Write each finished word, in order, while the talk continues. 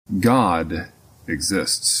God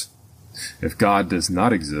exists. If God does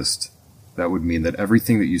not exist, that would mean that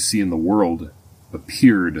everything that you see in the world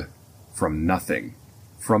appeared from nothing,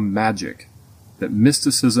 from magic, that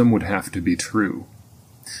mysticism would have to be true.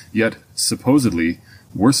 Yet, supposedly,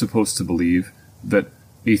 we're supposed to believe that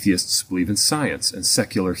atheists believe in science, and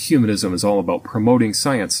secular humanism is all about promoting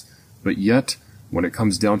science, but yet, when it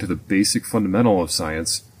comes down to the basic fundamental of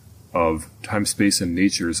science, of time, space, and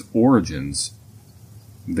nature's origins,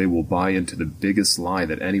 they will buy into the biggest lie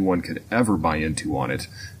that anyone could ever buy into on it,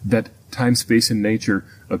 that time, space, and nature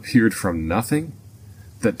appeared from nothing,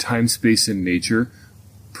 that time, space, and nature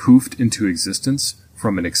poofed into existence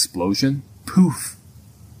from an explosion. Poof!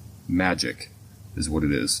 Magic is what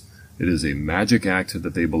it is. It is a magic act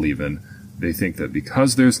that they believe in. They think that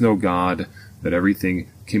because there's no God, that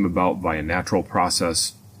everything came about by a natural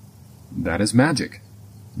process. That is magic.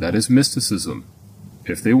 That is mysticism.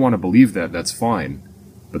 If they want to believe that, that's fine.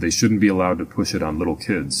 But they shouldn't be allowed to push it on little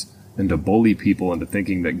kids and to bully people into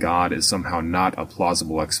thinking that God is somehow not a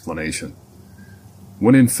plausible explanation.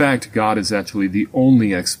 When in fact, God is actually the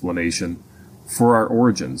only explanation for our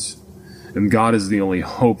origins. And God is the only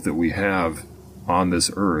hope that we have on this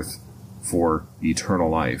earth for eternal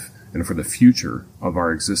life and for the future of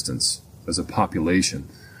our existence as a population.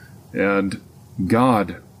 And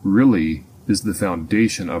God really is the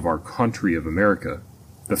foundation of our country of America.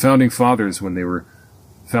 The founding fathers, when they were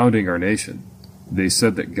founding our nation, they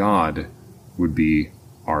said that God would be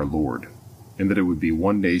our Lord, and that it would be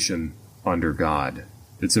one nation under God.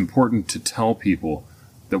 It's important to tell people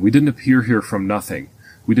that we didn't appear here from nothing.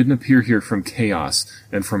 We didn't appear here from chaos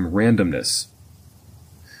and from randomness.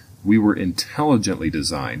 We were intelligently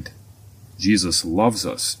designed. Jesus loves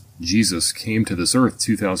us. Jesus came to this earth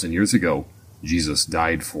 2,000 years ago. Jesus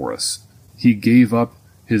died for us. He gave up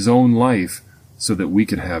his own life so that we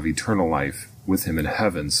could have eternal life with him in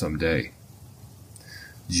heaven someday.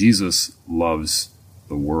 Jesus loves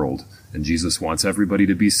the world, and Jesus wants everybody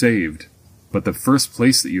to be saved. But the first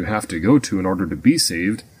place that you have to go to in order to be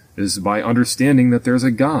saved is by understanding that there's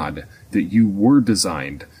a God, that you were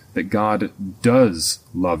designed, that God does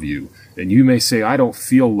love you. And you may say, I don't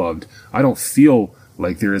feel loved. I don't feel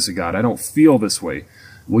like there is a God. I don't feel this way.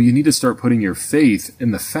 Well, you need to start putting your faith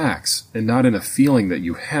in the facts and not in a feeling that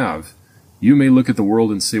you have. You may look at the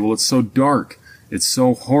world and say, well, it's so dark. It's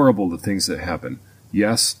so horrible, the things that happen.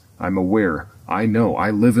 Yes, I'm aware. I know.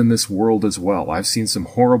 I live in this world as well. I've seen some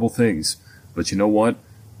horrible things. But you know what?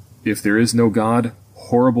 If there is no God,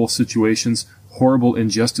 horrible situations, horrible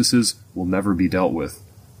injustices will never be dealt with.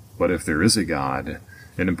 But if there is a God,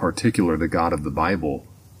 and in particular the God of the Bible,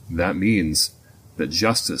 that means that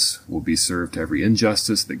justice will be served to every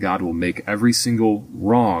injustice, that God will make every single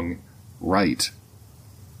wrong right.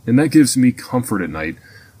 And that gives me comfort at night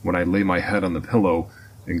when I lay my head on the pillow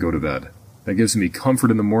and go to bed. That gives me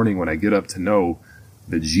comfort in the morning when I get up to know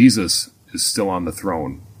that Jesus is still on the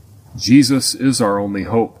throne. Jesus is our only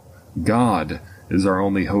hope. God is our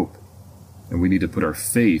only hope. And we need to put our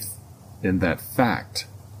faith in that fact.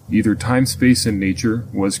 Either time, space, and nature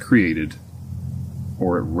was created,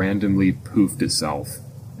 or it randomly poofed itself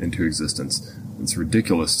into existence. It's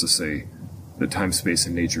ridiculous to say that time, space,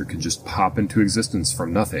 and nature could just pop into existence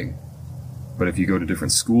from nothing. But if you go to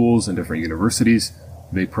different schools and different universities,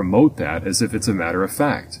 they promote that as if it's a matter of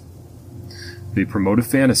fact. They promote a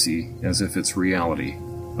fantasy as if it's reality.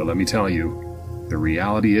 But let me tell you, the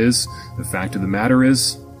reality is, the fact of the matter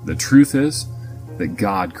is, the truth is, that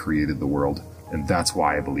God created the world, and that's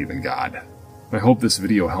why I believe in God. I hope this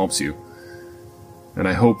video helps you. And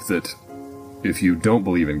I hope that if you don't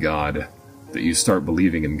believe in God, that you start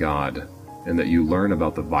believing in God, and that you learn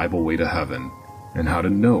about the Bible way to heaven, and how to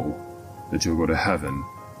know that you'll go to heaven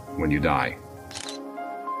when you die.